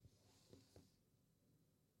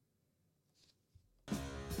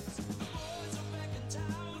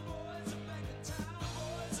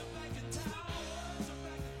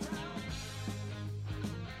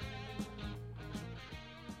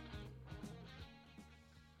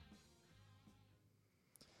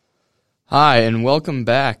Hi, and welcome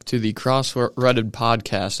back to the Rutted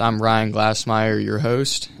podcast. I'm Ryan Glassmeyer, your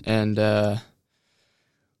host, and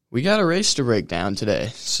we got a race to break down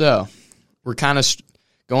today. So we're kind of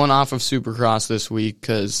going off of Supercross this week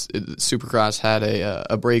because Supercross had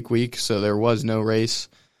a break week, so there was no race.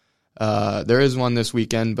 There is one this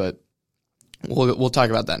weekend, but we'll talk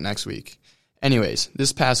about that next week. Anyways,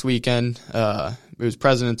 this past weekend, it was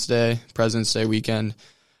President's Day weekend.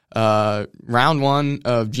 Round one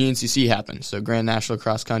of GNCC happened. So Grand National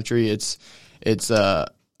Cross Country. It's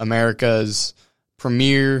America's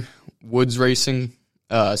premier woods racing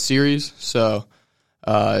series. So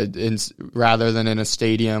rather than in a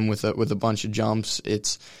stadium with a bunch of jumps,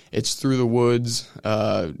 it's through the woods,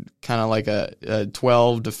 kind of like a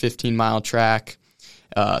 12 to 15 mile track,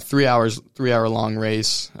 3 hour long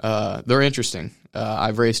race. They're interesting.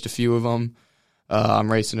 I've raced a few of them.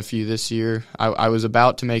 I'm racing a few this year. I was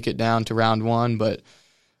about to make it down to round one, but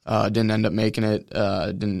didn't end up making it.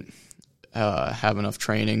 Didn't have enough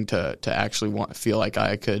training to actually feel like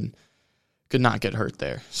I could not get hurt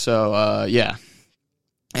there. So, yeah.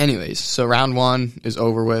 Anyways, so round one is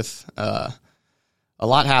over with. A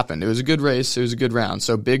lot happened. It was a good race. It was a good round.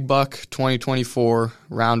 So Big Buck 2024,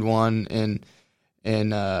 round one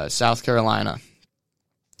in South Carolina.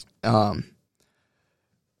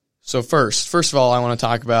 So first of all, I want to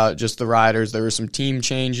talk about just the riders. There were some team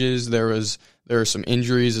changes. There were some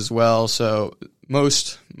injuries as well. So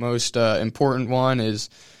most important one is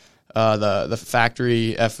the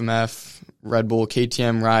factory FMF Red Bull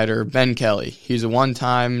KTM rider Ben Kelly. He's a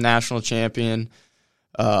one-time national champion.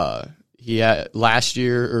 He had last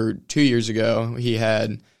year or 2 years ago, he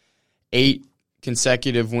had 8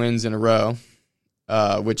 consecutive wins in a row,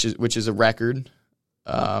 which is a record.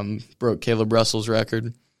 Broke Caleb Russell's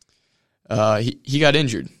record. He got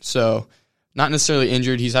injured, so not necessarily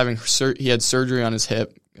injured. He had surgery on his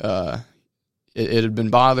hip. It had been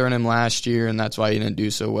bothering him last year, and that's why he didn't do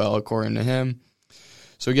so well, according to him.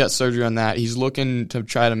 So he got surgery on that. He's looking to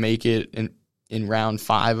try to make it in round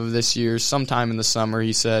 5 of this year, sometime in the summer.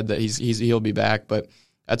 He said that he'll be back, but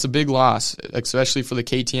that's a big loss, especially for the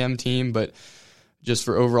KTM team, but just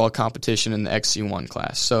for overall competition in the XC1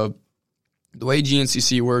 class. So the way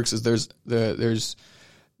GNCC works is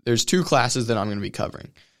there's 2 classes that I'm going to be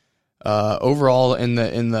covering. Overall, in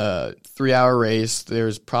the 3 hour race,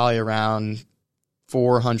 there's probably around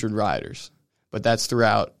 400 riders, but that's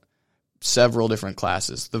throughout several different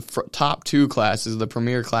classes. The top 2 classes, the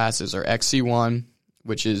premier classes, are XC1,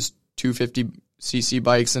 which is 250cc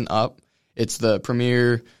bikes and up. It's the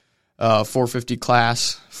premier 450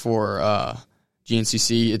 class for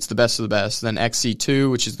GNCC. It's the best of the best. Then XC2,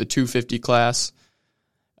 which is the 250 class.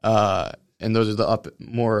 And those are the up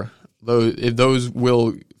more. Those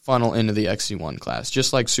will funnel into the XC1 class,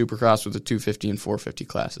 just like Supercross with the 250 and 450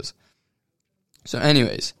 classes. So,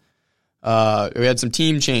 anyways, we had some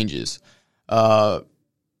team changes. The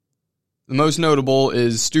most notable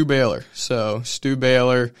is Stu Baylor. So, Stu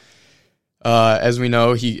Baylor, as we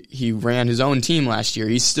know, he ran his own team last year.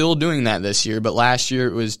 He's still doing that this year, but last year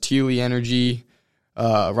it was Teely Energy,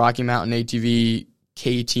 Rocky Mountain ATV,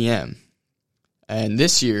 KTM. And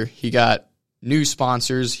this year he got new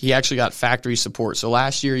sponsors. He actually got factory support. So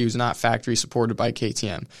last year he was not factory supported by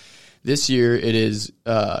KTM. This year it is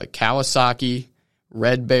Kawasaki,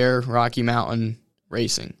 Red Bear, Rocky Mountain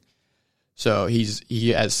Racing. So he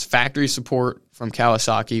has factory support from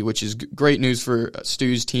Kawasaki, which is great news for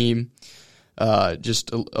Stu's team.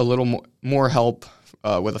 Just a little more help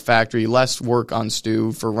with a factory, less work on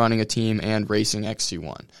Stu for running a team and racing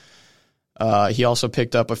XC1. He also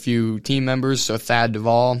picked up a few team members. So Thad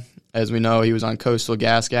Duvall, as we know, he was on Coastal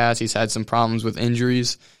Gas. He's had some problems with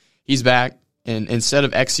injuries. He's back, and instead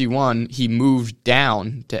of XC1, he moved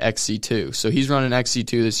down to XC2. So he's running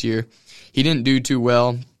XC2 this year. He didn't do too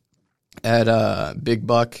well at Big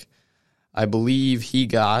Buck. I believe he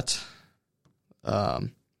got,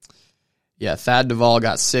 Thad Duvall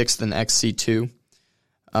got 6th in XC2.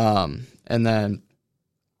 And then,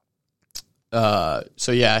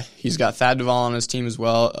 he's got Thad Duvall on his team as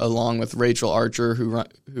well, along with Rachel Archer,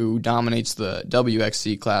 who dominates the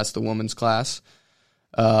WXC class, the women's class.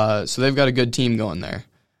 So they've got a good team going there.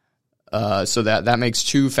 So that makes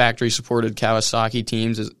 2 factory-supported Kawasaki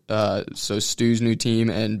teams. So Stu's new team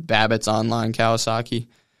and Babbitt's online Kawasaki,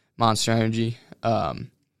 Monster Energy.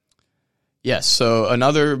 Yes, so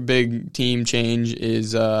another big team change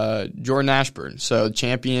is Jordan Ashburn. So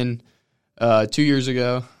champion 2 years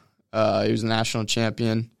ago. He was a national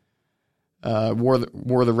champion. Wore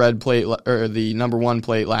the red plate or the number 1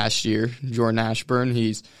 plate last year. Jordan Ashburn.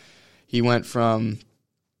 He went from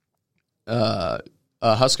a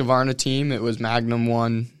Husqvarna team. It was Magnum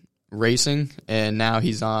 1 Racing, and now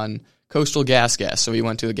he's on Coastal Gas, so he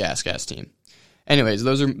went to the Gas team. Anyways,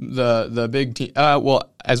 those are the big team.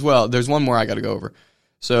 As well, there's one more I got to go over.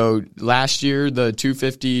 So last year, the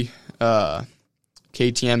 250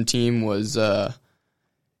 KTM team was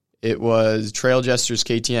it was Trail Jesters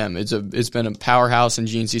KTM. It's been a powerhouse in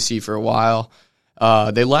GNCC for a while.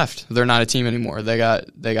 They left. They're not a team anymore. They got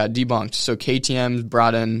debunked. So KTM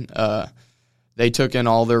brought in. They took in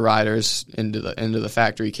all their riders into the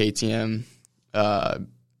factory KTM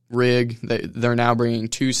rig. They're now bringing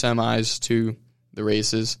 2 semis to the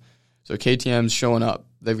races. So KTM's showing up.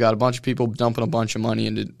 They've got a bunch of people dumping a bunch of money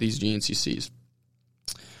into these GNCCs.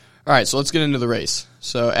 All right, so let's get into the race.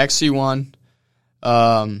 So XC1,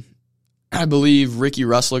 I believe Ricky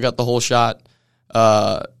Russell got the whole shot.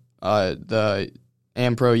 The Ampro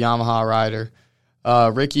Yamaha rider.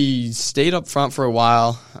 Ricky stayed up front for a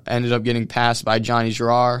while, ended up getting passed by Johnny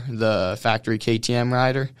Gerard, the factory KTM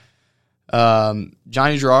rider.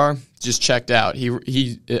 Johnny Gerard just checked out.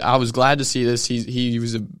 I was glad to see this. He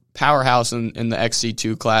was a powerhouse in the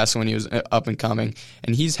XC2 class when he was up and coming,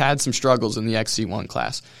 and he's had some struggles in the XC1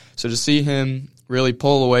 class. So to see him really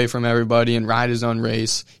pull away from everybody and ride his own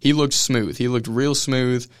race, he looked smooth. He looked real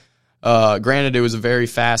smooth. Granted, it was a very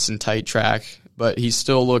fast and tight track, but he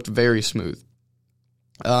still looked very smooth.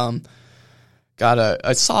 Got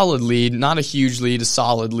a solid lead, not a huge lead, a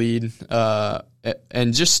solid lead,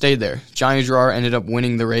 and just stayed there. Johnny Gerard ended up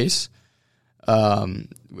winning the race.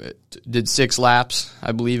 Did 6 laps.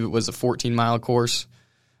 I believe it was a 14-mile course.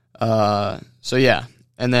 So yeah,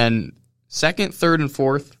 and then second, third, and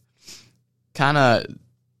fourth, kind of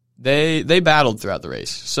they battled throughout the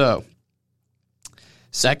race. So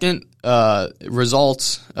second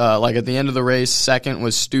results, like at the end of the race, second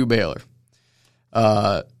was Stu Baylor.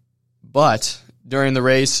 But during the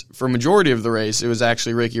race, for majority of the race, it was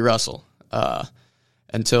actually Ricky Russell.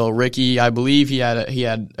 Until Ricky, I believe he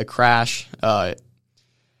had a crash,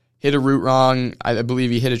 hit a route wrong. I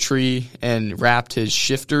believe he hit a tree and wrapped his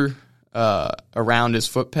shifter around his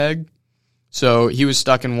foot peg. So he was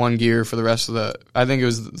stuck in one gear for the rest of I think it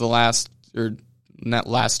was the last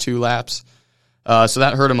 2 laps. So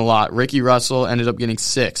that hurt him a lot. Ricky Russell ended up getting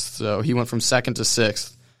 6th, so he went from 2nd to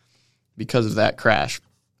 6th because of that crash.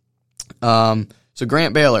 So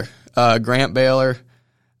Grant Baylor.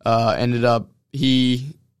 Ended up,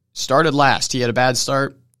 he started last. He had a bad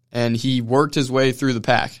start, and he worked his way through the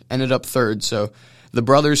pack. Ended up 3rd. So the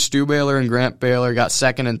brothers, Stu Baylor and Grant Baylor, got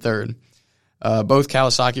 2nd and 3rd. Both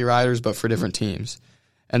Kawasaki riders, but for different teams.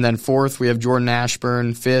 And then 4th, we have Jordan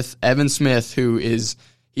Ashburn. 5th, Evan Smith, he's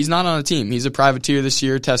not on a team. He's a privateer this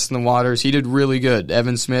year, testing the waters. He did really good.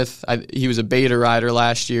 Evan Smith, he was a beta rider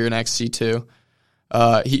last year in XC2.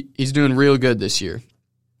 He's doing real good this year.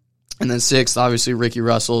 And then 6th, obviously, Ricky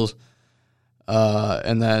Russell.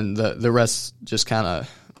 And then the rest just kind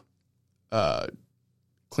of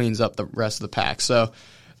cleans up the rest of the pack. So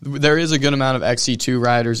there is a good amount of XC2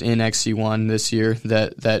 riders in XC1 this year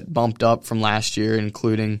that bumped up from last year,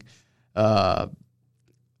 including Mike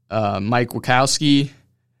Wachowski,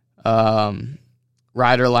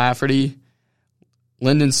 Ryder Lafferty,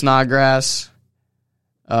 Lyndon Snodgrass.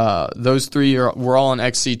 Those 3 were all in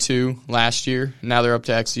XC2 last year. Now they're up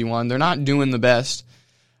to XC1. They're not doing the best,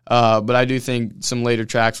 but I do think some later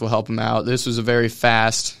tracks will help them out. This was a very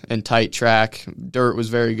fast and tight track. Dirt was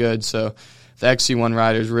very good, so the XC1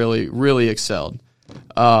 riders really, really excelled.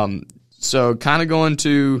 So kind of going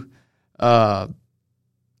to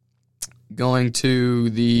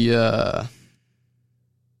the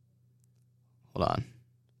hold on.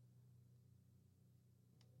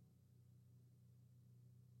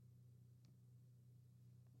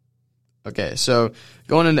 Okay, so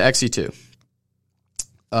going into XC2,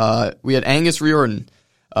 we had Angus Riordan.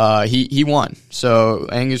 He won. So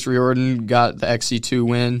Angus Riordan got the XC2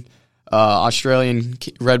 win, Australian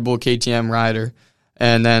Red Bull KTM rider,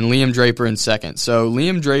 and then Liam Draper in 2nd. So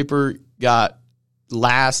Liam Draper got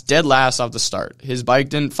dead last off the start. His bike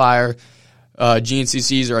didn't fire.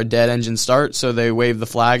 GNCCs are a dead engine start, so they wave the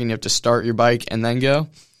flag and you have to start your bike and then go.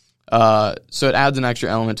 So it adds an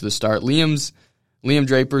extra element to the start. Liam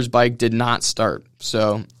Draper's bike did not start,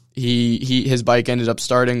 so his bike ended up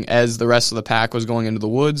starting as the rest of the pack was going into the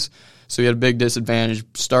woods, so he had a big disadvantage,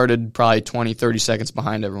 started probably 20, 30 seconds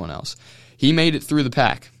behind everyone else. He made it through the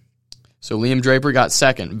pack, so Liam Draper got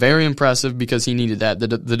 2nd. Very impressive because he needed that.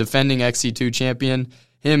 The defending XC2 champion,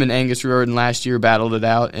 him and Angus Riordan last year battled it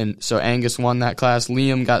out, and so Angus won that class,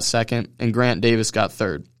 Liam got 2nd, and Grant Davis got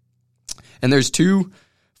 3rd. And there's 2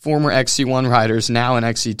 former XC1 riders now in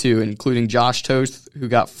XC2, including Josh Toth, who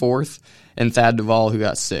got 4th, and Thad Duvall, who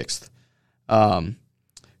got 6th.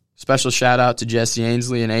 Special shout out to Jesse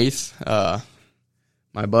Ainsley in 8th,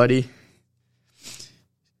 my buddy.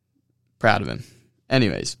 Proud of him.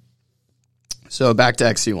 Anyways, so back to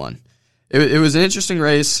XC1. It was an interesting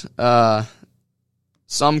race.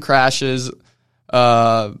 Some crashes. It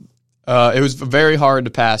was very hard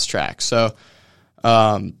to pass track. So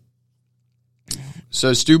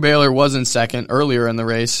Stu Baylor was in second earlier in the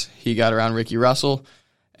race. He got around Ricky Russell.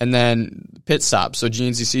 And then pit stop. So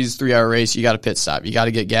GNCC's 3-hour race, you got to pit stop. You got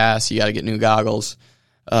to get gas. You got to get new goggles,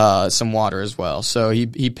 some water as well. So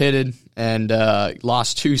he pitted and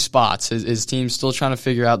lost 2 spots. His team's still trying to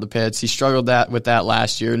figure out the pits. He struggled with that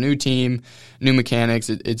last year. New team, new mechanics.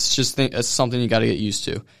 It's just it's something you got to get used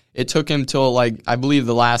to. It took him till, I believe,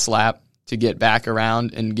 the last lap to get back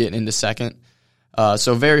around and get into second.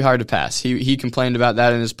 So very hard to pass. He complained about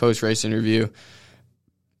that in his post-race interview.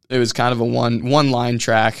 It was kind of a one-line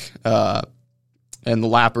track, and the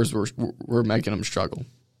lappers were making him struggle.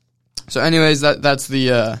 So anyways, that's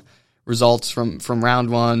the results from round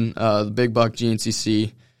 1, the Big Buck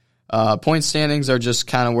GNCC. Point standings are just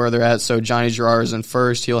kind of where they're at. So Johnny Gerard is in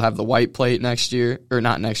first. He'll have the white plate next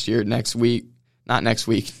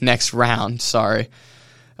round, sorry.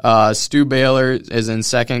 Stu Baylor is in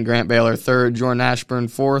second, Grant Baylor third, Jordan Ashburn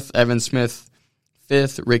fourth, Evan Smith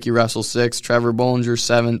 5th, Ricky Russell 6th, Trevor Bollinger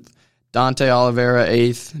 7th, Dante Oliveira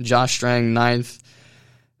 8th, Josh Strang 9th,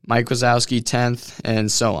 Mike Wazowski 10th, and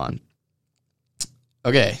so on.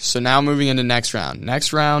 Okay, so now moving into next round.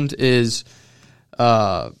 Next round is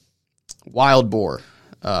Wild Boar.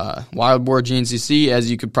 Wild Boar GNCC, as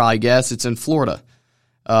you could probably guess, it's in Florida.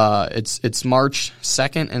 It's March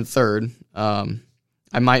 2nd and 3rd.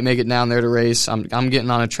 I might make it down there to race. I'm getting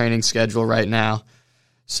on a training schedule right now.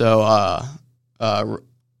 So a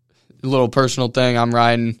little personal thing, I'm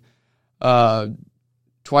riding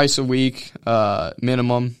twice a week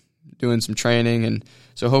minimum, doing some training, and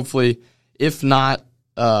so hopefully, if not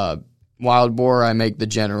Wild Boar, I make the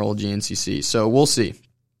general GNCC. So we'll see.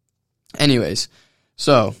 Anyways,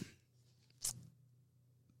 so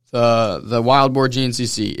the Wild Boar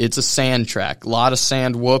GNCC, it's a sand track, a lot of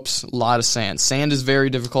sand whoops, a lot of sand. Sand is very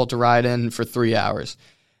difficult to ride in for 3 hours.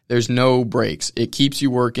 There's no breaks. It keeps you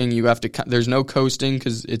working. There's no coasting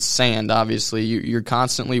because it's sand, obviously. You're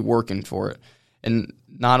constantly working for it. And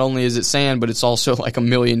not only is it sand, but it's also like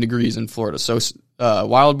 1,000,000 degrees in Florida. So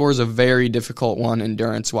Wild Boar is a very difficult one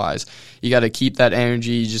endurance-wise. You got to keep that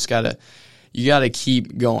energy. You got to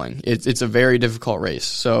keep going. It's a very difficult race.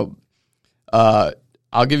 So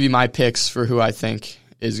I'll give you my picks for who I think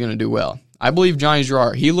is going to do well. I believe Johnny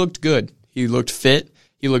Gerard. He looked good. He looked fit.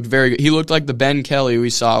 He looked very good. He looked like the Ben Kelly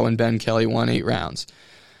we saw when Ben Kelly won 8 rounds.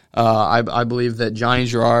 I believe that Johnny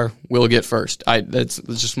Gerard will get first. That's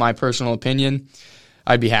just my personal opinion.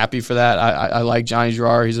 I'd be happy for that. I like Johnny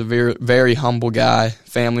Gerard. He's a very, very humble guy,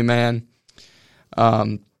 family man.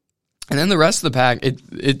 And then the rest of the pack,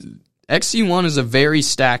 XC1 is a very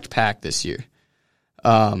stacked pack this year.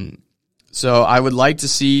 So I would like to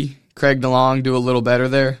see Craig DeLong do a little better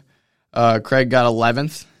there. Craig got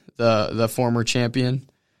 11th, the former champion.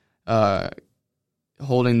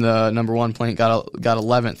 Holding the number 1 plate, got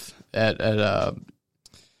 11th at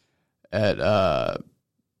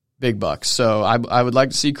Big Bucks. So I would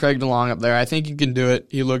like to see Craig DeLong up there. I think he can do it.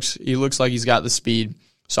 He looks like he's got the speed.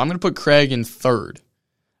 So I'm going to put Craig in third.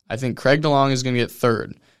 I think Craig DeLong is going to get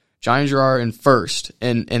third. Johnny Gerard in first.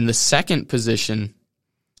 And in the second position,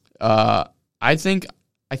 I think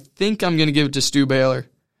I'm going to give it to Stu Baylor,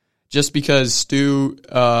 just because Stu,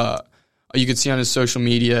 you can see on his social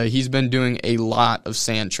media, he's been doing a lot of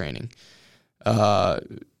sand training,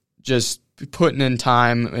 just putting in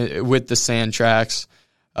time with the sand tracks.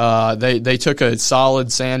 They took a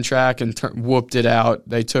solid sand track and whooped it out.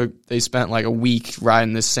 They spent like a week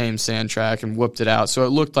riding this same sand track and whooped it out, so it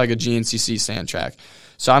looked like a GNCC sand track.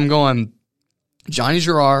 So I'm going Johnny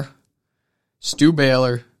Gerard, Stu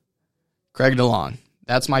Baylor, Craig DeLong.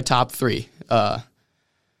 That's my top 3.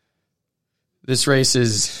 This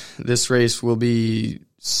race will be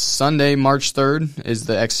Sunday, March 3rd is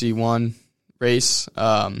the XC1 race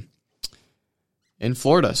in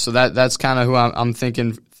Florida. So that's kind of who I'm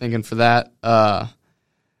thinking for that.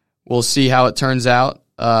 We'll see how it turns out.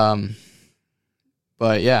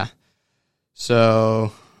 But yeah.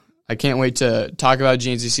 So I can't wait to talk about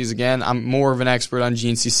GNCCs again. I'm more of an expert on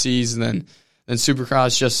GNCCs than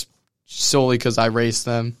Supercross, just solely because I race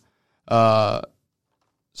them.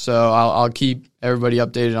 So I'll keep everybody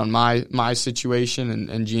updated on my situation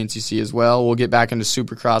and GNCC as well. We'll get back into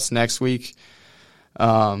Supercross next week.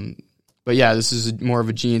 But yeah, this is more of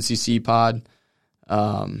a GNCC pod.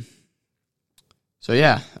 So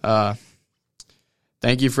yeah,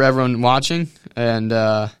 thank you for everyone watching, and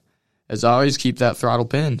as always, keep that throttle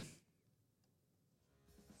pinned.